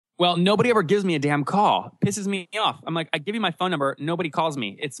Well, nobody ever gives me a damn call. Pisses me off. I'm like, I give you my phone number. Nobody calls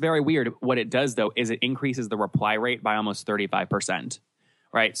me. It's very weird. What it does, though, is it increases the reply rate by almost 35%.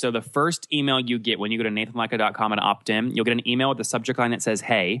 Right? So the first email you get when you go to nathanlatka.com and opt in, you'll get an email with the subject line that says,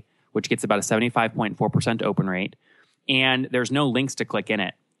 hey, which gets about a 75.4% open rate. And there's no links to click in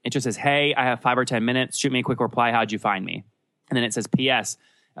it. It just says, hey, I have 5 or 10 minutes. Shoot me a quick reply. How'd you find me? And then it says, P.S.,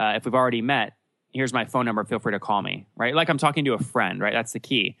 if we've already met, here's my phone number. Feel free to call me. Right? Like I'm talking to a friend. Right? That's the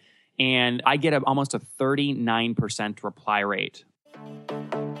key. And I get almost a 39% reply rate.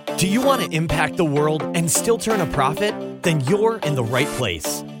 Do you want to impact the world and still turn a profit? Then you're in the right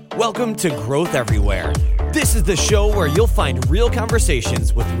place. Welcome to Growth Everywhere. This is the show where you'll find real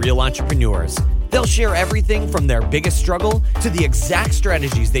conversations with real entrepreneurs. They'll share everything from their biggest struggle to the exact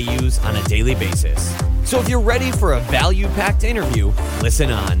strategies they use on a daily basis. So if you're ready for a value-packed interview,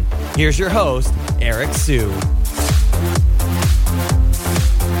 listen on. Here's your host, Eric Siu.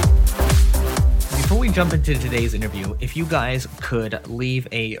 Before we jump into today's interview, if you guys could leave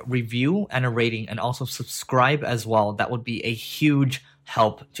a review and a rating and also subscribe as well, that would be a huge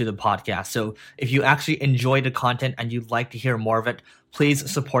help to the podcast. So if you actually enjoy the content and you'd like to hear more of it,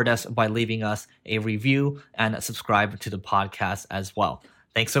 please support us by leaving us a review and subscribe to the podcast as well.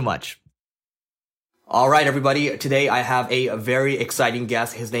 Thanks so much. All right, everybody. Today I have a very exciting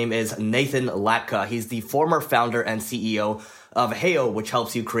guest. His name is Nathan Latka. He's the former founder and CEO of Heyo, which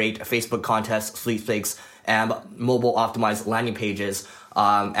helps you create Facebook contests, sweepstakes, and mobile optimized landing pages,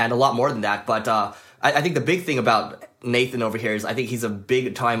 and a lot more than that. But I think the big thing about Nathan over here is I think he's a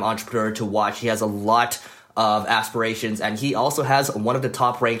big time entrepreneur to watch. He has a lot of aspirations, and he also has one of the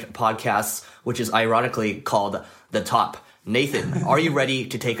top ranked podcasts, which is ironically called The Top. Nathan, are you ready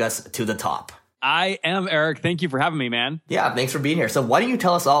to take us to the top? I am, Eric. Thank you for having me, man. Yeah, thanks for being here. So why don't you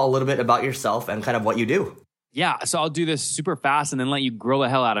tell us all a little bit about yourself and kind of what you do? Yeah, so I'll do this super fast and then let you grill the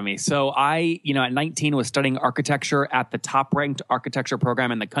hell out of me. So I, at 19 was studying architecture at the top ranked architecture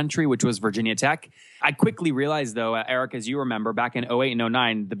program in the country, which was Virginia Tech. I quickly realized though, Eric, as you remember, back in 08 and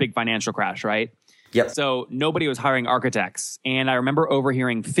 09, the big financial crash, right? Yep. So nobody was hiring architects. And I remember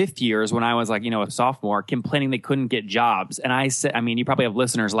overhearing fifth years when I was like, a sophomore complaining they couldn't get jobs. And I said, you probably have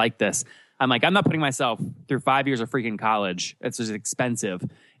listeners like this. I'm like, I'm not putting myself through 5 years of freaking college. It's just expensive.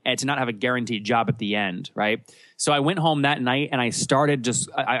 And to not have a guaranteed job at the end, right? So I went home that night and I started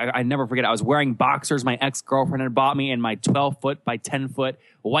I never forget, I was wearing boxers my ex-girlfriend had bought me in my 12-foot by 10-foot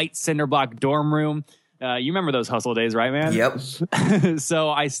white cinder block dorm room. You remember those hustle days, right, man? Yep. So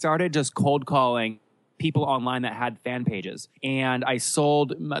I started just cold calling people online that had fan pages. And I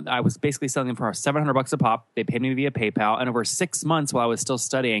was basically selling them for $700 a pop. They paid me via PayPal. And over 6 months while I was still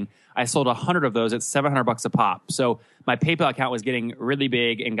studying, I sold 100 of those at $700 a pop. So my PayPal account was getting really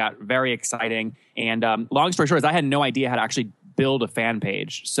big and got very exciting. And long story short is I had no idea how to actually build a fan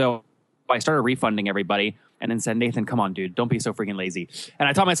page. So I started refunding everybody and then said, Nathan, come on, dude, don't be so freaking lazy. And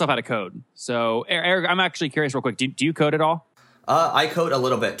I taught myself how to code. So Eric, I'm actually curious real quick. Do you code at all? I code a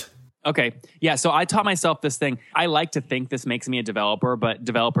little bit. Okay. Yeah. So I taught myself this thing. I like to think this makes me a developer, but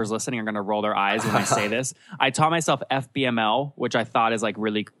developers listening are going to roll their eyes when I say this. I taught myself FBML, which I thought is like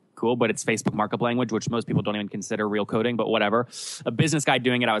really cool, but it's Facebook markup language, which most people don't even consider real coding, but whatever. A business guy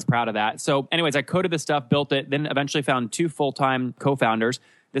doing it. I was proud of that. So anyways, I coded this stuff, built it, then eventually found 2 full-time co-founders.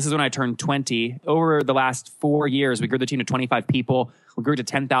 This is when I turned 20. Over the last 4 years, we grew the team to 25 people. We grew to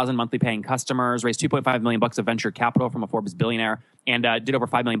 10,000 monthly paying customers, raised $2.5 million of venture capital from a Forbes billionaire, and did over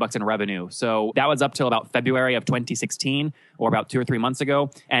 $5 million in revenue. So that was up till about February of 2016, or about 2 or 3 months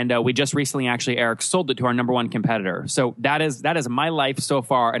ago. And we just recently, actually, Eric, sold it to our number one competitor. So that is my life so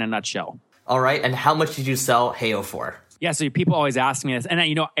far in a nutshell. All right. And how much did you sell Heyo for? Yeah, so people always ask me this. And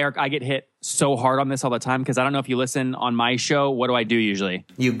Eric, I get hit so hard on this all the time because I don't know if you listen on my show. What do I do usually?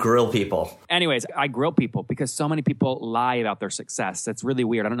 You grill people. Anyways, I grill people because so many people lie about their success. That's really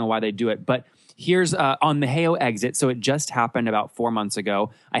weird. I don't know why they do it. But here's on the Heyo exit. So it just happened about 4 months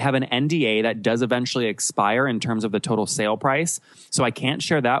ago. I have an NDA that does eventually expire in terms of the total sale price. So I can't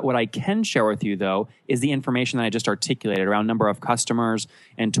share that. What I can share with you, though, is the information that I just articulated around number of customers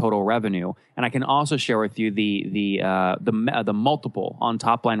and total revenue. And I can also share with you the multiple on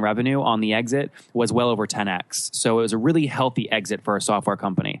top line revenue on the exit was well over 10x. So it was a really healthy exit for a software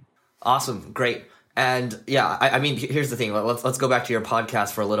company. Awesome. Great. And yeah, I mean, here's the thing. Let's go back to your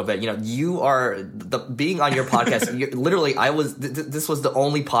podcast for a little bit. You are being on your podcast. Literally, this was the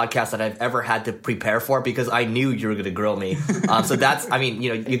only podcast that I've ever had to prepare for because I knew you were going to grill me. So that's,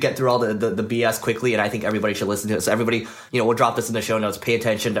 you get through all the BS quickly, and I think everybody should listen to it. So everybody, we'll drop this in the show notes. Pay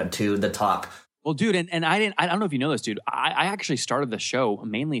attention to the top. Well, dude, and I don't know if you know this, dude. I actually started the show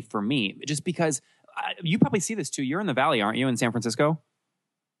mainly for me, just because you probably see this too. You're in the Valley, aren't you, in San Francisco?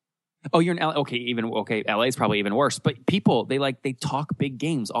 Oh, you're in LA. Okay, LA is probably even worse. But people, they talk big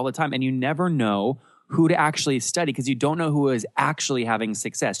games all the time, and you never know who to actually study because you don't know who is actually having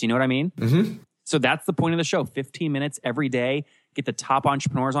success. You know what I mean? Mm-hmm. So that's the point of the show. 15 minutes every day. Get the top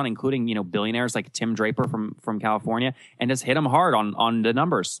entrepreneurs on, including, billionaires like Tim Draper from California, and just hit them hard on the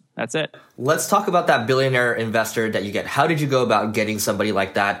numbers. That's it. Let's talk about that billionaire investor that you get. How did you go about getting somebody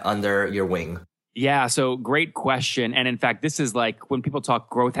like that under your wing? Yeah, so great question. And in fact, this is like when people talk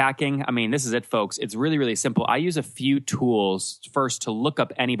growth hacking, I mean, this is it, folks. It's really, really simple. I use a few tools first to look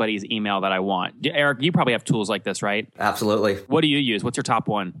up anybody's email that I want. Eric, you probably have tools like this, right? Absolutely. What do you use? What's your top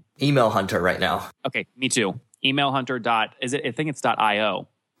one? Email Hunter right now. Okay, me too. Emailhunter. I think it's .io.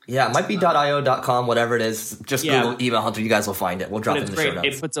 Yeah, it might be .io.com, whatever it is. Just Google Email Hunter. You guys will find it. We'll drop it in the show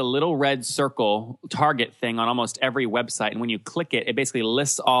notes. It puts a little red circle target thing on almost every website. And when you click it, it basically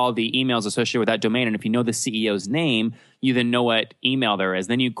lists all the emails associated with that domain. And if you know the CEO's name, you then know what email there is.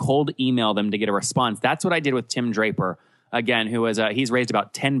 Then you cold email them to get a response. That's what I did with Tim Draper, again, who is he's raised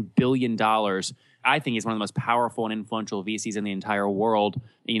about $10 billion. I think he's one of the most powerful and influential VCs in the entire world.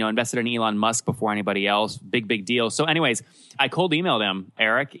 Invested in Elon Musk before anybody else. Big deal. So anyways, I cold emailed him,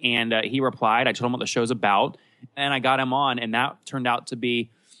 Eric, and he replied. I told him what the show's about, and I got him on, and that turned out to be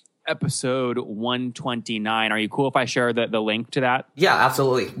episode 129. Are you cool if I share the link to that? Yeah,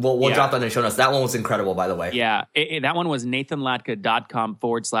 absolutely. We'll drop that in the show notes. That one was incredible, by the way. Yeah, that one was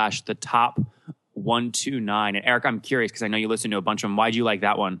nathanlatka.com/the top 129. And Eric, I'm curious because I know you listen to a bunch of them. Why'd you like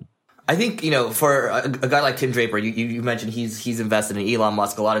that one? I think, for a guy like Tim Draper, you mentioned he's invested in Elon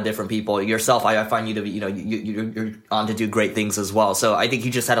Musk, a lot of different people. Yourself, I find you to be, you're on to do great things as well. So I think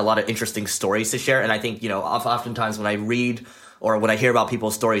you just had a lot of interesting stories to share. And I think, oftentimes when I read or when I hear about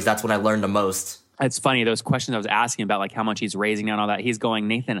people's stories, that's when I learn the most. It's funny, those questions I was asking about, like how much he's raising and all that. He's going,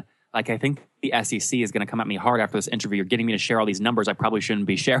 Nathan, I think the SEC is going to come at me hard after this interview. You're getting me to share all these numbers I probably shouldn't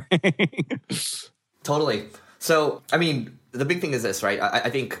be sharing. Totally. So, the big thing is this, right? I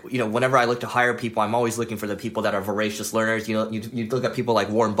think, whenever I look to hire people, I'm always looking for the people that are voracious learners. You look at people like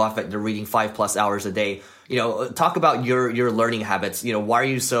Warren Buffett, they're reading 5+ hours a day. Talk about your learning habits. Why are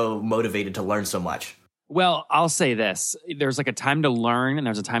you so motivated to learn so much? Well, I'll say this. There's like a time to learn and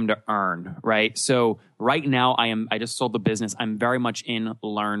there's a time to earn, right? So right now I just sold the business. I'm very much in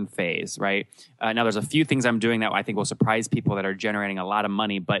learn phase, right? Now there's a few things I'm doing that I think will surprise people that are generating a lot of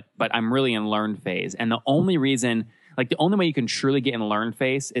money, but I'm really in learn phase. And the only way you can truly get in learn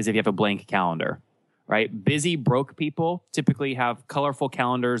phase is if you have a blank calendar, right? Busy, broke people typically have colorful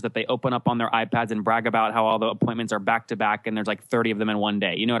calendars that they open up on their iPads and brag about how all the appointments are back to back and there's like 30 of them in one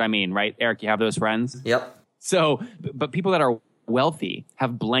day. You know what I mean, right? Eric, you have those friends? Yep. So, but people that are wealthy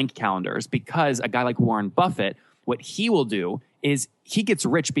have blank calendars because a guy like Warren Buffett, what he will do is he gets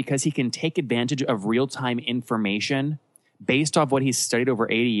rich because he can take advantage of real-time information based off what he's studied over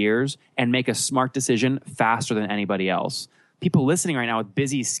 80 years and make a smart decision faster than anybody else. People listening right now with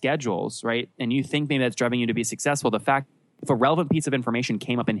busy schedules, right? And you think maybe that's driving you to be successful. The fact, if a relevant piece of information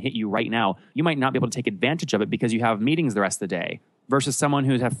came up and hit you right now, you might not be able to take advantage of it because you have meetings the rest of the day. Versus someone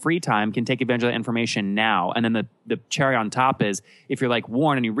who has free time can take advantage of that information now. And then the cherry on top is if you're like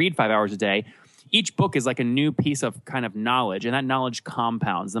Warren and you read 5 hours a day, each book is like a new piece of kind of knowledge, and that knowledge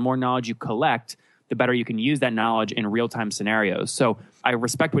compounds. The more knowledge you collect, the better you can use that knowledge in real-time scenarios. So I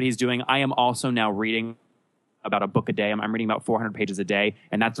respect what he's doing. I am also now reading about a book a day. I'm reading about 400 pages a day,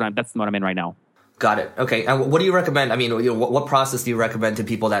 and that's what I'm in right now. Got it. Okay. And what do you recommend? What process do you recommend to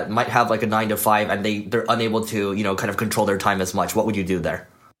people that might have like a 9 to 5 and they're unable to, kind of control their time as much? What would you do there?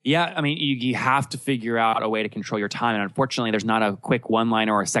 Yeah, you have to figure out a way to control your time. And unfortunately, there's not a quick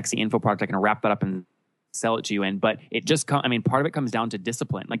one-liner or a sexy info product that can wrap that up and sell it to you in. But it just part of it comes down to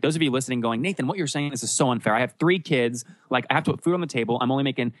discipline. Like those of you listening going, Nathan, what you're saying, this is so unfair. I have 3 kids. Like I have to put food on the table. I'm only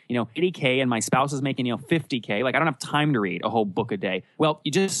making, $80K and my spouse is making, $50K. Like I don't have time to read a whole book a day. Well,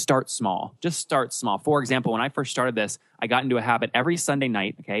 you just start small. For example, when I first started this, I got into a habit every Sunday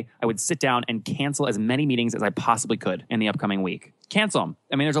night. Okay. I would sit down and cancel as many meetings as I possibly could in the upcoming week. Cancel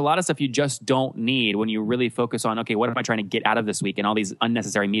them. There's a lot of stuff you just don't need when you really focus on, okay, what am I trying to get out of this week and all these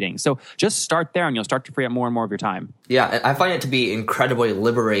unnecessary meetings? So just start there and you'll start to free up more and more of your time. Yeah, I find it to be incredibly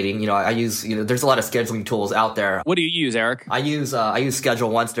liberating. I use, there's a lot of scheduling tools out there. What do you use, Eric? I use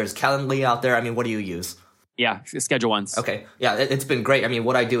Schedule Once. There's Calendly out there. What do you use? Yeah, Schedule Once. Okay. Yeah, it's been great.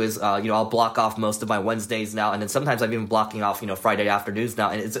 What I do is, I'll block off most of my Wednesdays now, and then sometimes I'm even blocking off, Friday afternoons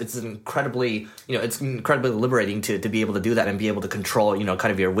now, and it's incredibly, it's incredibly liberating to be able to do that and be able to control,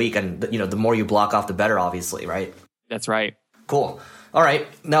 kind of your week, and the more you block off, the better, obviously, right? That's right. Cool. All right.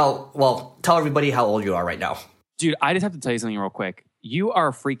 Now, well, tell everybody how old you are right now. Dude, I just have to tell you something real quick. You are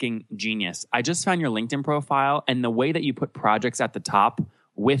a freaking genius. I just found your LinkedIn profile, and the way that you put projects at the top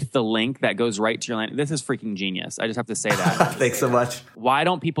with the link that goes right to your landing. This is freaking genius. I just have to say that. Thanks so much. Why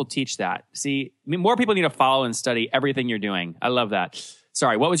don't people teach that? See, I mean, more people need to follow and study everything you're doing. I love that.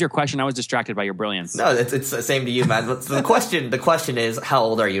 Sorry, what was your question? I was distracted by your brilliance. No, it's the same to you, man. But the question is, how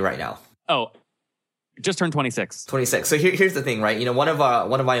old are you right now? Oh, just turned 26. 26. So here's the thing, right? You know, one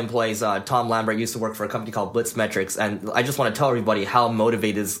of my employees, Tom Lambert, used to work for a company called Blitz Metrics, and I just want to tell everybody how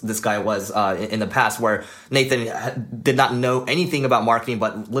motivated this guy was in the past, where Nathan did not know anything about marketing,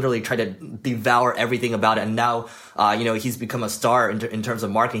 but literally tried to devour everything about it. And now, he's become a star in terms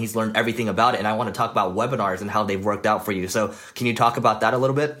of marketing. He's learned everything about it, and I want to talk about webinars and how they've worked out for you. So can you talk about that a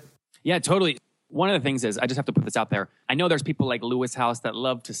little bit? Yeah, totally. One of the things is, I just have to put this out there. I know there's people like Lewis House that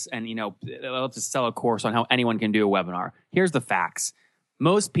love to sell a course on how anyone can do a webinar. Here's the facts.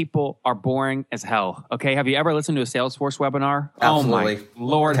 Most people are boring as hell. Okay. Have you ever listened to a Salesforce webinar? Absolutely. Oh my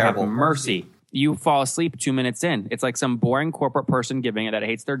Lord, Terrible. have mercy. You fall asleep 2 minutes in. It's like some boring corporate person giving it that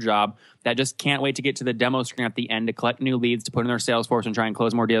hates their job, that just can't wait to get to the demo screen at the end to collect new leads, to put in their Salesforce and try and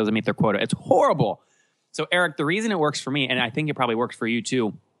close more deals and meet their quota. It's horrible. So Eric, the reason it works for me, and I think it probably works for you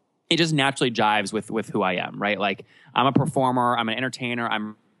too, it just naturally jives with who I am, right? Like, I'm a performer, I'm an entertainer,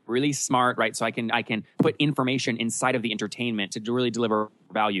 I'm really smart, right? So I can put information inside of the entertainment to really deliver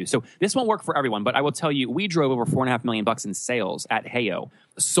value. So this won't work for everyone, but I will tell you, we drove over $4.5 million in sales at Heyo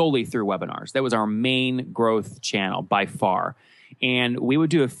solely through webinars. That was our main growth channel by far. And we would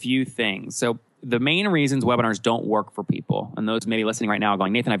do a few things. So the main reasons webinars don't work for people, and those maybe listening right now are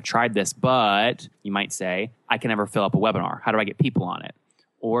going, Nathan, I've tried this, but you might say, I can never fill up a webinar. How do I get people on it?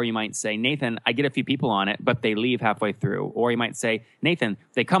 Or you might say, Nathan, I get a few people on it, but they leave halfway through. Or you might say, Nathan,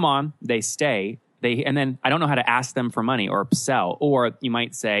 they come on, they stay, and then I don't know how to ask them for money or sell. Or you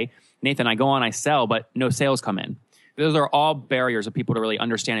might say, Nathan, I go on, I sell, but no sales come in. Those are all barriers of people to really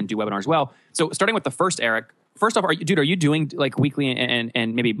understand and do webinars well. So starting with the first, Eric, first off, are you doing like weekly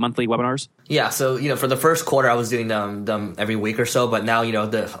and maybe monthly webinars? Yeah. So, for the first quarter, I was doing them every week or so, but now,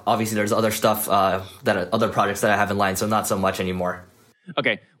 obviously there's other stuff, other projects that I have in line. So not so much anymore.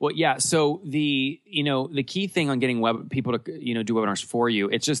 Okay. Well, yeah. So the key thing on getting people to, do webinars for you,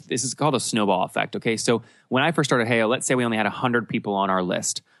 this is called a snowball effect. Okay. So when I first started Heyo, let's say we only had 100 people on our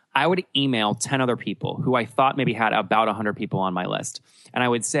list. I would email 10 other people who I thought maybe had about 100 people on my list. And I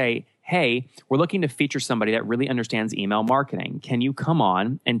would say, hey, we're looking to feature somebody that really understands email marketing. Can you come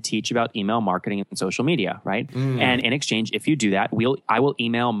on and teach about email marketing and social media, right? And in exchange, if you do that, I will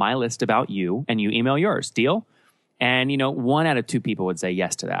email my list about you and you email yours. Deal? And, 1 out of 2 people would say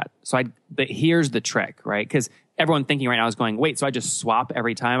yes to that. But here's the trick, right? Because everyone thinking right now is going, wait, so I just swap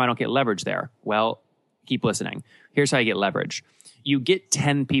every time? I don't get leverage there. Well, keep listening. Here's how you get leverage. You get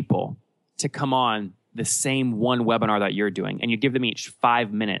 10 people to come on the same one webinar that you're doing, and you give them each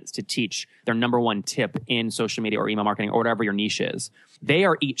 5 minutes to teach their number one tip in social media or email marketing or whatever your niche is. They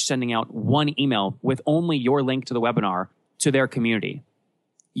are each sending out one email with only your link to the webinar to their community.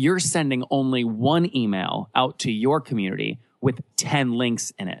 You're sending only one email out to your community with 10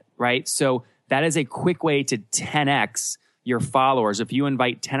 links in it, right? So that is a quick way to 10x your followers. If you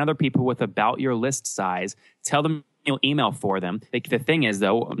invite 10 other people with about your list size, tell them you'll email for them. The thing is,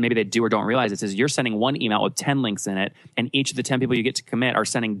 though, maybe they do or don't realize this, is you're sending one email with 10 links in it, and each of the 10 people you get to commit are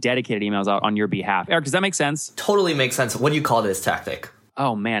sending dedicated emails out on your behalf. Eric, does that make sense? Totally makes sense. What do you call this tactic?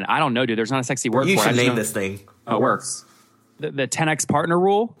 Oh, man, I don't know, dude. There's not a sexy word for it. You should name this thing. Oh, it works. The 10x partner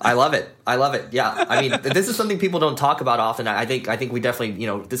rule. I love it. Yeah. I mean, this is something people don't talk about often. I think we definitely,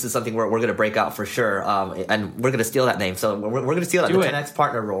 this is something we're going to break out for sure. And we're going to steal that name. So we're going to steal that. The 10x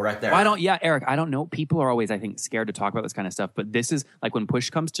partner rule right there. Eric, I don't know. People are always, I think, scared to talk about this kind of stuff. But this is like when push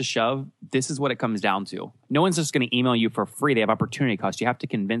comes to shove, this is what it comes down to. No one's just going to email you for free. They have opportunity cost. You have to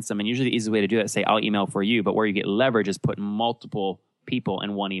convince them. And usually the easiest way to do that is say, I'll email for you. But where you get leverage is putting multiple people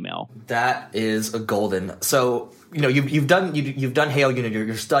in one email. That is a golden. So, you've done Heyo,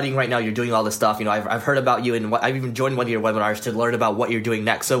 you're studying right now, you're doing all this stuff. I've heard about you, and I've even joined one of your webinars to learn about what you're doing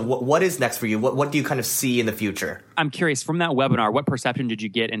next. So what is next for you? What do you kind of see in the future? I'm curious, from that webinar, what perception did you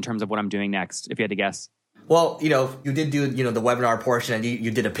get in terms of what I'm doing next, if you had to guess? Well, you did do, the webinar portion, and you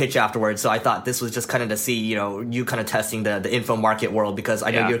did a pitch afterwards. So I thought this was just kind of to see, you kind of testing the info market world, because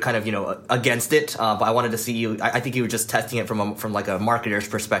I know you're kind of, against it. But I wanted to see you. I think you were just testing it from like a marketer's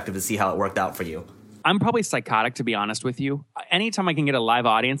perspective to see how it worked out for you. I'm probably psychotic, to be honest with you. Anytime I can get a live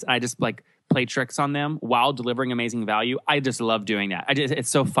audience and I just like play tricks on them while delivering amazing value, I just love doing that. It's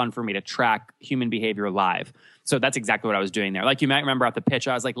so fun for me to track human behavior live. So that's exactly what I was doing there. Like you might remember at the pitch,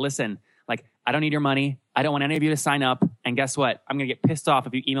 I was like, listen, like, I don't need your money. I don't want any of you to sign up And guess what? I'm going to get pissed off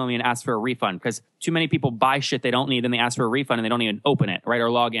if you email me and ask for a refund, because too many people buy shit they don't need, then they ask for a refund and they don't even open it, right?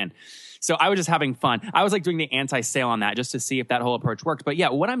 Or log in. So I was just having fun. I was like doing the anti-sale on that just to see if that whole approach worked. But yeah,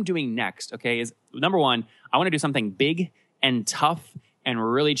 what I'm doing next, okay, is number one, I want to do something big and tough and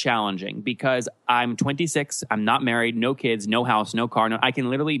really challenging, because I'm 26, I'm not married, no kids, no house, no car. I can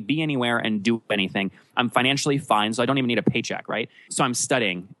literally be anywhere and do anything. I'm financially fine, so I don't even need a paycheck, right? So I'm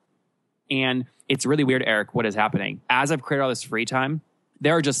studying. And it's really weird, Eric, what is happening. As I've created all this free time,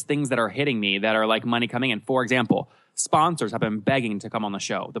 there are just things that are hitting me that are like money coming in. For example, sponsors have been begging to come on the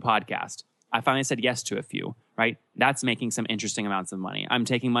show, the podcast. I finally said yes to a few, right? That's making some interesting amounts of money. I'm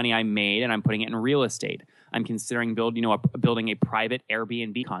taking money I made and I'm putting it in real estate. I'm considering building a private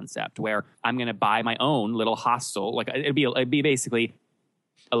Airbnb concept where I'm going to buy my own little hostel. Like it'd be basically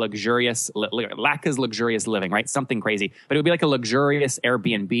a luxurious, Lacka's luxurious living, right? Something crazy. But it would be like a luxurious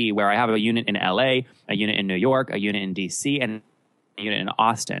Airbnb where I have a unit in LA, a unit in New York, a unit in DC, and a unit in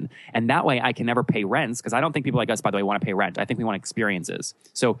Austin. And that way I can never pay rents, because I don't think people like us, by the way, want to pay rent. I think we want experiences.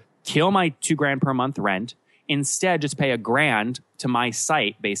 So kill my $2,000 per month rent. Instead, just pay $1,000 to my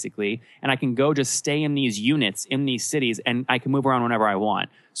site, basically, and I can go just stay in these units in these cities, and I can move around whenever I want.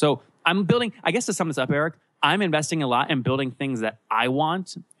 So I'm building, I guess to sum this up, Eric, I'm investing a lot in building things that I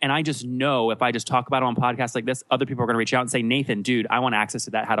want, and I just know if I just talk about it on podcasts like this, other people are going to reach out and say, Nathan, dude, I want access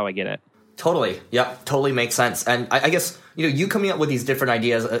to that. How do I get it? Totally. Yep. Totally makes sense. And I guess, you coming up with these different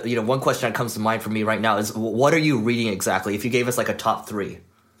ideas, one question that comes to mind for me right now is, what are you reading exactly? If you gave us like a top 3.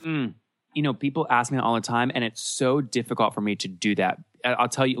 People ask me that all the time, and it's so difficult for me to do that.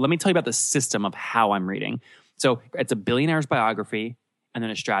 Let me tell you about the system of how I'm reading. So it's a billionaire's biography and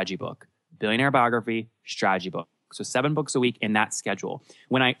then a strategy book. Billionaire biography, strategy book. So 7 books a week in that schedule.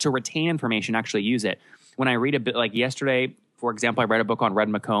 To retain information, actually use it. When I read a bit, like yesterday, for example, I read a book on Red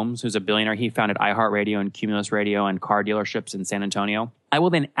McCombs, who's a billionaire. He founded iHeartRadio and Cumulus Radio and car dealerships in San Antonio. I will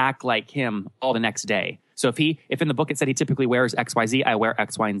then act like him all the next day. So if in the book it said he typically wears XYZ, I wear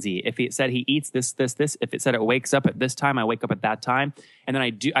X, Y, and Z. If it said he eats this, if it said it wakes up at this time, I wake up at that time. And then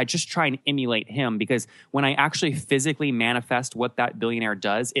I just try and emulate him, because when I actually physically manifest what that billionaire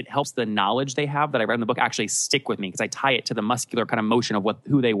does, it helps the knowledge they have that I read in the book actually stick with me, because I tie it to the muscular kind of motion of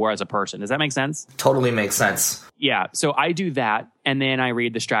who they were as a person. Does that make sense? Totally makes sense. Yeah. So I do that, and then I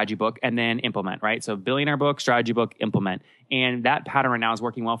read the strategy book and then implement, right? So billionaire book, strategy book, implement. And that pattern right now is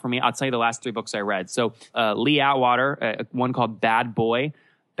working well for me. I'll tell you the last 3 books I read. So Lee Atwater, one called Bad Boy.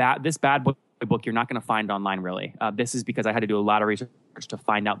 This Bad Boy book you're not going to find online, really. This is because I had to do a lot of research to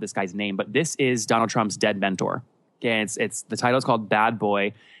find out this guy's name. But this is Donald Trump's dead mentor. Okay, it's the title is called Bad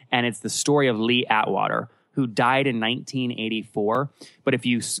Boy, and it's the story of Lee Atwater, who died in 1984. But if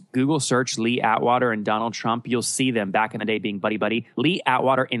you Google search Lee Atwater and Donald Trump, you'll see them back in the day being buddy-buddy. Lee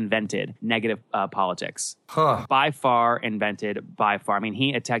Atwater invented negative politics. By far invented, by far. I mean,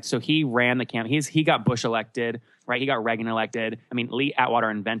 he attacked, so he ran the campaign. He got Bush elected, right? He got Reagan elected. I mean, Lee Atwater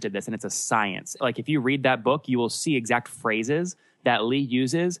invented this, and it's a science. Like, if you read that book, you will see exact phrases that Lee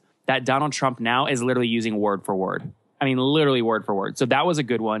uses that Donald Trump now is literally using word for word. I mean, literally word for word. So that was a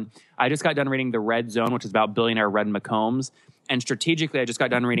good one. I just got done reading The Red Zone, which is about billionaire Red McCombs. And strategically, I just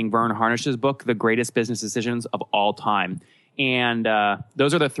got done reading Vern Harnish's book, The Greatest Business Decisions of All Time. And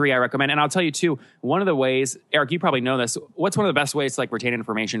those are the 3 I recommend. And I'll tell you, too, one of the ways, Eric, you probably know this, what's one of the best ways to retain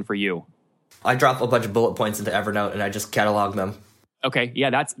information for you? I drop a bunch of bullet points into Evernote, and I just catalog them. Okay, yeah,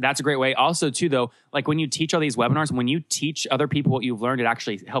 that's a great way. Also, too, though, like when you teach all these webinars, when you teach other people what you've learned, it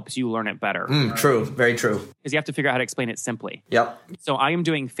actually helps you learn it better. True, very true. Because you have to figure out how to explain it simply. Yep. So I am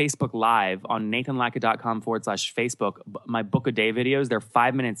doing Facebook Live on nathanlacka.com/Facebook. My book a day videos, they're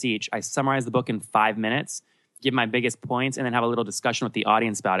 5 minutes each. I summarize the book in 5 minutes, give my biggest points, and then have a little discussion with the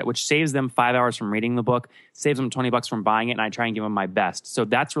audience about it, which saves them 5 hours from reading the book, saves them $20 from buying it, and I try and give them my best. So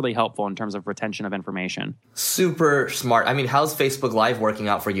that's really helpful in terms of retention of information. Super smart. I mean, how's Facebook Live working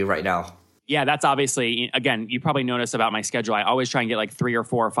out for you right now? Yeah, that's obviously, again, you probably noticed about my schedule. I always try and get like 3 or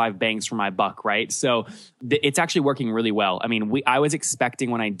 4 or 5 bangs for my buck, right? So it's actually working really well. I mean, I was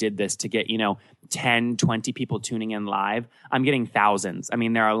expecting when I did this to get, 10, 20 people tuning in live. I'm getting thousands. I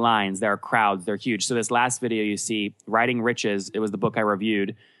mean, there are lines, there are crowds, they're huge. So this last video you see, Writing Riches, it was the book I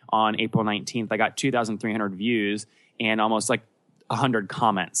reviewed on April 19th. I got 2,300 views and almost like 100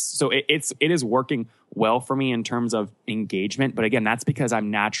 comments. So it is working well for me in terms of engagement. But again, that's because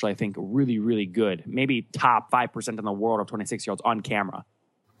I'm naturally, I think, really, really good. Maybe top 5% in the world of 26-year-olds on camera.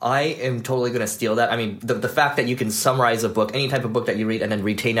 I am totally going to steal that. I mean, the fact that you can summarize a book, any type of book that you read, and then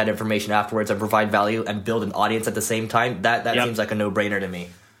retain that information afterwards and provide value and build an audience at the same time, that seems like a no-brainer to me.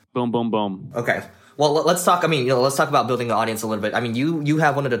 Boom, boom, boom. Okay. Well, let's talk. I mean, let's talk about building the audience a little bit. I mean, you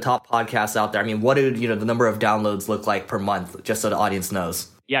have one of the top podcasts out there. I mean, what do the number of downloads look like per month, just so the audience knows?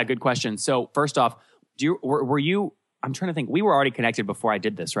 Yeah, good question. So first off, were you? I'm trying to think. We were already connected before I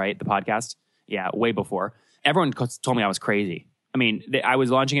did this, right? The podcast. Yeah, way before. Everyone told me I was crazy. I mean, I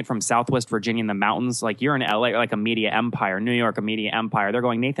was launching it from Southwest Virginia in the mountains. Like, you're in LA, like a media empire, New York, a media empire. They're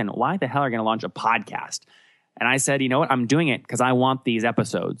going, Nathan, why the hell are you going to launch a podcast? And I said, you know what? I'm doing it because I want these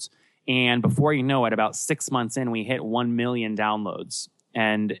episodes. And before you know it, about 6 months in, we hit 1 million downloads.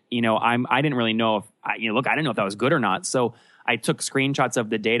 And, I didn't really know I didn't know if that was good or not. So I took screenshots of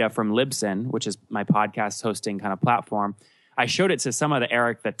the data from Libsyn, which is my podcast hosting kind of platform. I showed it to some of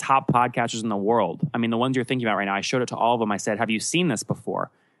the top podcasters in the world. I mean, the ones you're thinking about right now, I showed it to all of them. I said, have you seen this before?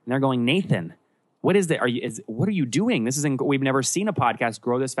 And they're going, Nathan, what is that? What are you doing? We've never seen a podcast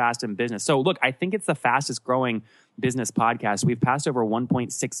grow this fast in business. So look, I think it's the fastest growing business podcast. We've passed over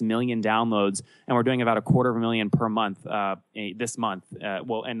 1.6 million downloads, and we're doing about 250,000 per month this month.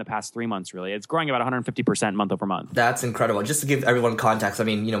 In the past 3 months, really. It's growing about 150% month over month. That's incredible. Just to give everyone context, I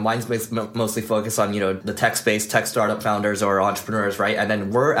mean, mine's mostly focused on, the tech-based tech startup founders or entrepreneurs, right? And then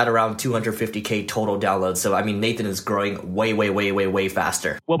we're at around 250K total downloads. So, I mean, Nathan is growing way, way, way, way, way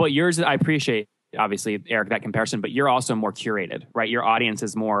faster. Well, but yours, I appreciate, obviously, Eric, that comparison, but you're also more curated, right? Your audience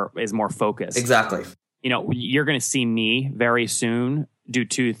is more focused. Exactly. You're going to see me very soon do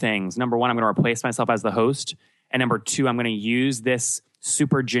two things. Number one, I'm going to replace myself as the host. And number two, I'm going to use this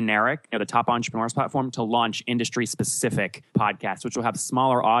super generic, the Top Entrepreneurs platform, to launch industry-specific podcasts, which will have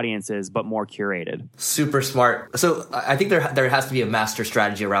smaller audiences, but more curated. Super smart. So I think there has to be a master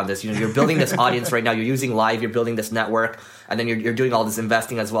strategy around this. You're building this audience right now. You're using live. You're building this network. And then you're doing all this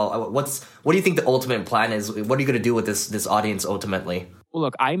investing as well. What do you think the ultimate plan is? What are you going to do with this audience ultimately? Well,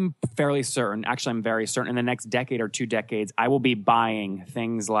 look, I'm fairly certain, actually I'm very certain, in the next decade or 2 decades, I will be buying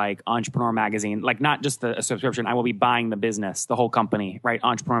things like Entrepreneur Magazine, like not just a subscription, I will be buying the business, the whole company, right?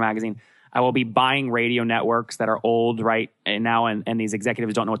 Entrepreneur Magazine. I will be buying radio networks that are old right now, and these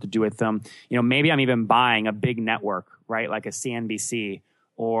executives don't know what to do with them. Maybe I'm even buying a big network, right? Like a CNBC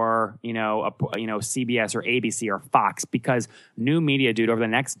or, CBS or ABC or Fox, because new media, dude, over the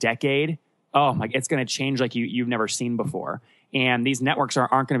next decade, it's going to change like you've never seen before. And these networks aren't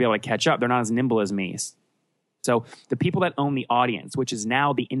going to be able to catch up. They're not as nimble as me. So the people that own the audience, which is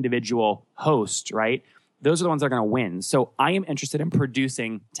now the individual host, right? Those are the ones that are going to win. So I am interested in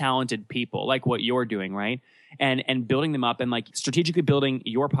producing talented people like what you're doing, right? And building them up and like strategically building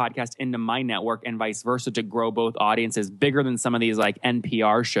your podcast into my network and vice versa to grow both audiences bigger than some of these like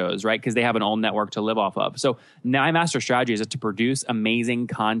NPR shows, right? Because they have an old network to live off of. So now my master strategy is to produce amazing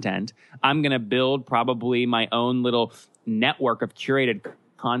content. I'm going to build probably my own little network of curated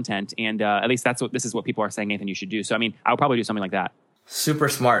content. And at least this is what people are saying, Nathan, you should do. So, I mean, I'll probably do something like that. Super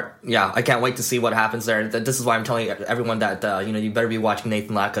smart. Yeah, I can't wait to see what happens there. This is why I'm telling everyone that, you better be watching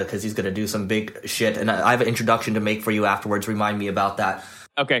Nathan Latka because he's going to do some big shit. And I have an introduction to make for you afterwards. Remind me about that.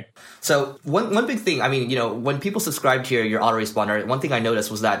 Okay. So one big thing, I mean, when people subscribe to your autoresponder, one thing I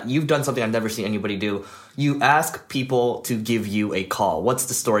noticed was that you've done something I've never seen anybody do. You ask people to give you a call. What's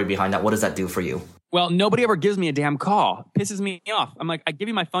the story behind that? What does that do for you? Well, nobody ever gives me a damn call. Pisses me off. I'm like, I give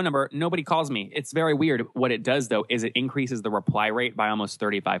you my phone number. Nobody calls me. It's very weird. What it does, though, is it increases the reply rate by almost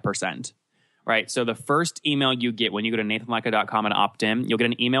 35%. Right? So the first email you get when you go to nathanlatka.com and opt in, you'll get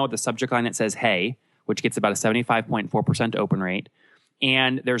an email with a subject line that says, hey, which gets about a 75.4% open rate.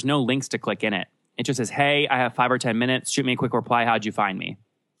 And there's no links to click in it. It just says, hey, I have 5 or 10 minutes. Shoot me a quick reply. How'd you find me?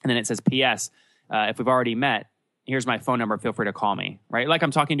 And then it says, P.S., if we've already met, here's my phone number. Feel free to call me. Right? Like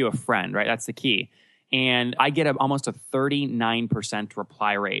I'm talking to a friend, right? That's the key. And I get almost a 39%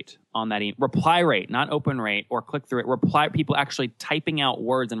 reply rate on that reply rate, not open rate or click through it. Reply, people actually typing out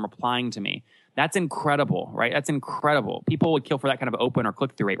words and replying to me. That's incredible, right? That's incredible. People would kill for that kind of open or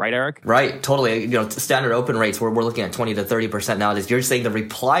click through rate, right, Eric? Right, totally. Standard open rates, we're looking at 20 to 30% nowadays. You're saying the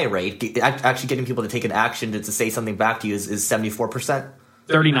reply rate, actually getting people to take an action to say something back to you is 74%?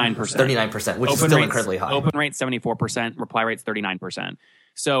 39%. 39%, which is still incredibly high. Open rate 74%, reply rate's 39%.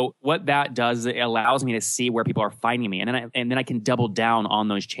 So what that does is it allows me to see where people are finding me, and then I can double down on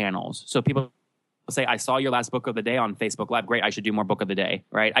those channels. So people say, I saw your last book of the day on Facebook Live. Great, I should do more book of the day,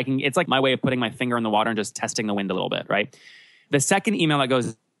 right? It's like my way of putting my finger in the water and just testing the wind a little bit, right? The second email that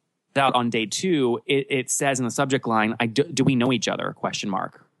goes out on day 2, it says in the subject line, do we know each other? ?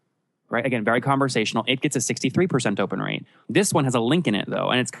 Right? Again, very conversational. It gets a 63% open rate. This one has a link in it though,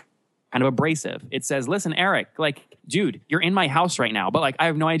 and it's kind of abrasive. It says, listen, Eric, dude, you're in my house right now, but I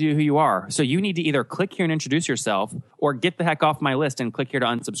have no idea who you are. So you need to either click here and introduce yourself or get the heck off my list and click here to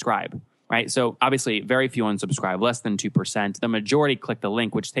unsubscribe. right? So obviously very few unsubscribe, less than 2%. The majority click the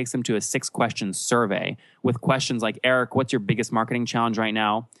link, which takes them to a 6-question survey with questions like, Eric, what's your biggest marketing challenge right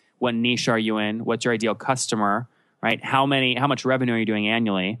now? What niche are you in? What's your ideal customer, right? How much revenue are you doing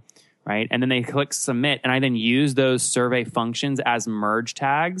annually, right? And then they click submit, and I then use those survey functions as merge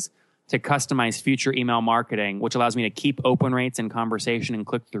tags to customize future email marketing, which allows me to keep open rates and conversation and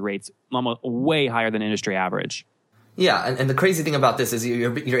click-through rates almost way higher than industry average. Yeah, and the crazy thing about this is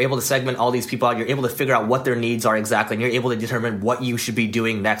you're able to segment all these people out. You're able to figure out what their needs are exactly, and you're able to determine what you should be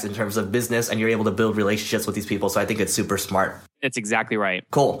doing next in terms of business, and you're able to build relationships with these people. So I think it's super smart. It's exactly right.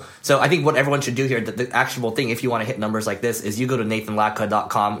 Cool. So I think what everyone should do here, the actionable thing, if you want to hit numbers like this, is you go to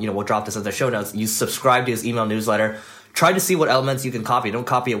nathanlatka.com. We'll drop this in the show notes. You subscribe to his email newsletter. Try to see what elements you can copy. Don't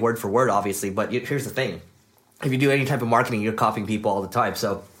copy it word for word, obviously, but here's the thing. If you do any type of marketing, you're copying people all the time.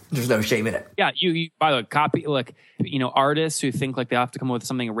 So there's no shame in it. Yeah, you by the way, copy. Look, artists who think like they have to come up with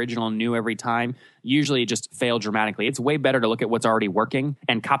something original and new every time usually just fail dramatically. It's way better to look at what's already working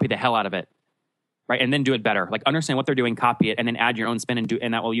and copy the hell out of it, right? And then do it better. Like understand what they're doing, copy it, and then add your own spin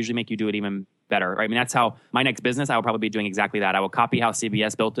and that will usually make you do it even better. Right? I mean, that's how my next business. I will probably be doing exactly that. I will copy how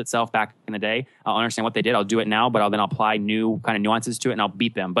CBS built itself back in the day. I'll understand what they did. I'll do it now, but I'll apply new kind of nuances to it, and I'll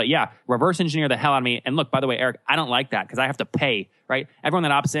beat them. But yeah, reverse engineer the hell out of me. And look, by the way, Eric, I don't like that because I have to pay. Right? Everyone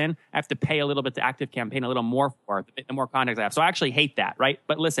that opts in, I have to pay a little bit to ActiveCampaign, a little more for it, the more contacts I have. So I actually hate that, right?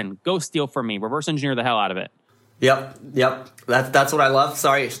 But listen, go steal from me. Reverse engineer the hell out of it. Yep. That's what I love.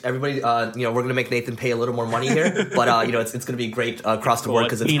 Sorry, everybody. We're gonna make Nathan pay a little more money here, but it's gonna be great across the board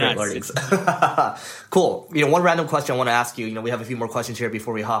because it's great learnings. Cool. One random question I want to ask you. We have a few more questions here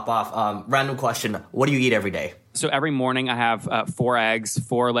before we hop off. Random question: what do you eat every day? So every morning I have 4 eggs,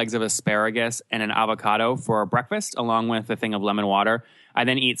 4 legs of asparagus, and an avocado for breakfast, along with a thing of lemon water. I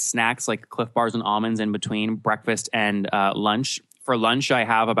then eat snacks like Cliff Bars and almonds in between breakfast and lunch. For lunch, I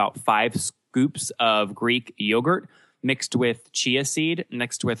have about 5 scoops of Greek yogurt mixed with chia seed,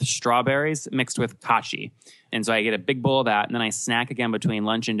 mixed with strawberries, mixed with kachi. And so I get a big bowl of that, and then I snack again between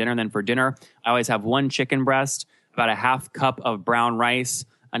lunch and dinner. And then for dinner, I always have 1 chicken breast, about a half cup of brown rice,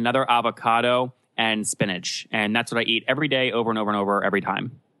 another avocado, and spinach. And that's what I eat every day, over and over and over, every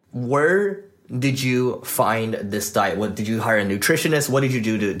time. Where did you find this diet? What did you hire a nutritionist? What did you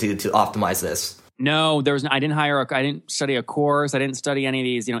do to optimize this? No, I didn't study a course. I didn't study any of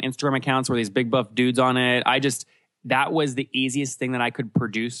these, Instagram accounts where these big buff dudes on it. That was the easiest thing that I could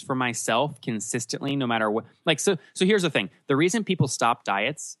produce for myself consistently, no matter what. So here's the thing. The reason people stop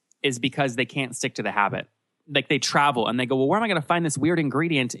diets is because they can't stick to the habit. Like they travel and they go, well, where am I going to find this weird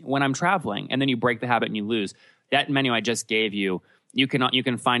ingredient when I'm traveling? And then you break the habit and you lose. That menu I just gave you, you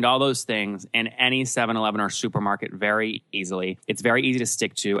can find all those things in any 7-Eleven or supermarket very easily. It's very easy to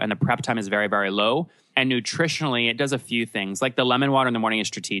stick to, and the prep time is very, very low. And nutritionally, it does a few things. Like the lemon water in the morning is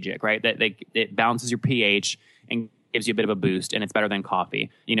strategic, right? It balances your pH and gives you a bit of a boost, and it's better than coffee.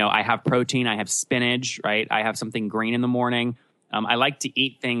 I have protein, I have spinach, right? I have something green in the morning. I like to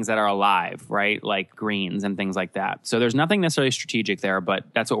eat things that are alive, right? Like greens and things like that. So there's nothing necessarily strategic there, but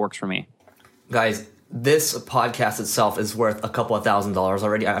that's what works for me. Guys, this podcast itself is worth a couple of $1,000s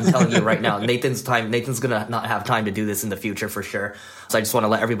already. I'm telling you right now, Nathan's going to not have time to do this in the future for sure. So I just want to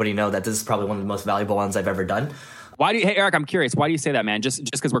let everybody know that this is probably one of the most valuable ones I've ever done. Hey, Eric, I'm curious. Why do you say that, man?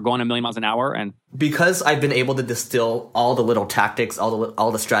 Just because we're going a million miles an hour? And because I've been able to distill all the little tactics,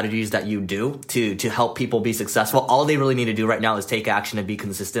 all the strategies that you do to help people be successful. All they really need to do right now is take action and be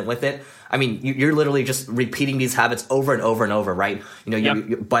consistent with it. I mean, you're literally just repeating these habits over and over and over, right?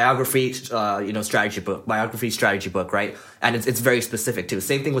 Your biography, strategy book, right? And it's very specific too.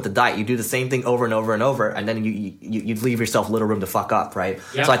 Same thing with the diet. You do the same thing over and over and over, and then you leave yourself little room to fuck up, right?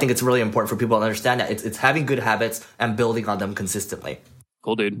 Yep. So I think it's really important for people to understand that it's having good habits and building on them consistently.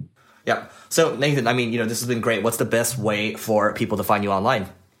 Cool, dude. Yeah. So Nathan, I mean, this has been great. What's the best way for people to find you online?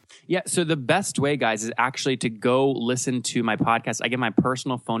 Yeah, so the best way, guys, is actually to go listen to my podcast. I get my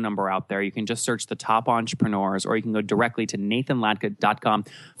personal phone number out there. You can just search The Top Entrepreneurs, or you can go directly to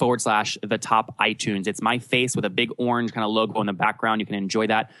nathanlatka.com/the top iTunes. It's my face with a big orange kind of logo in the background. You can enjoy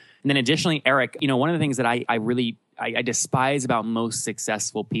that. And then additionally, Eric, one of the things that I despise about most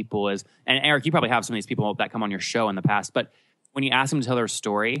successful people is, and Eric, you probably have some of these people that come on your show in the past, but when you ask them to tell their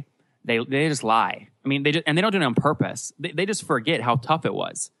story, they just lie. I mean, they don't do it on purpose. They just forget how tough it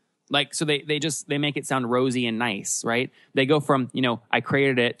was. So they make it sound rosy and nice, right? They go from, I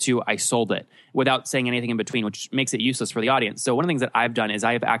created it to I sold it without saying anything in between, which makes it useless for the audience. So one of the things that I've done is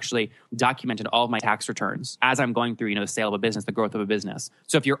I have actually documented all of my tax returns as I'm going through, the sale of a business, the growth of a business.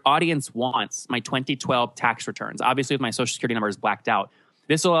 So if your audience wants my 2012 tax returns, obviously with my social security number is blacked out,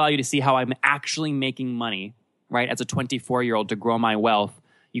 this will allow you to see how I'm actually making money, right? As a 24-year-old to grow my wealth,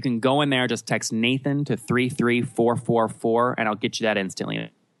 You can go in there, just text Nathan to 33444, and I'll get you that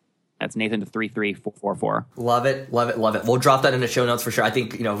instantly. That's Nathan to 33444. Love it, love it, love it. We'll drop that in the show notes for sure. I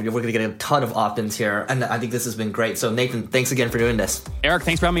think, we're going to get a ton of opt-ins here, and I think this has been great. So Nathan, thanks again for doing this. Eric,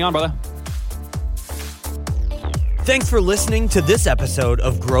 thanks for having me on, brother. Thanks for listening to this episode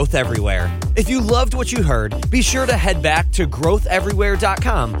of Growth Everywhere. If you loved what you heard, be sure to head back to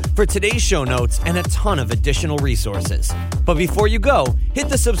growtheverywhere.com for today's show notes and a ton of additional resources. But before you go, hit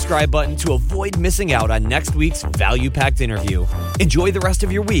the subscribe button to avoid missing out on next week's value-packed interview. Enjoy the rest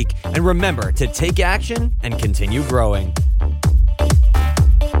of your week, and remember to take action and continue growing.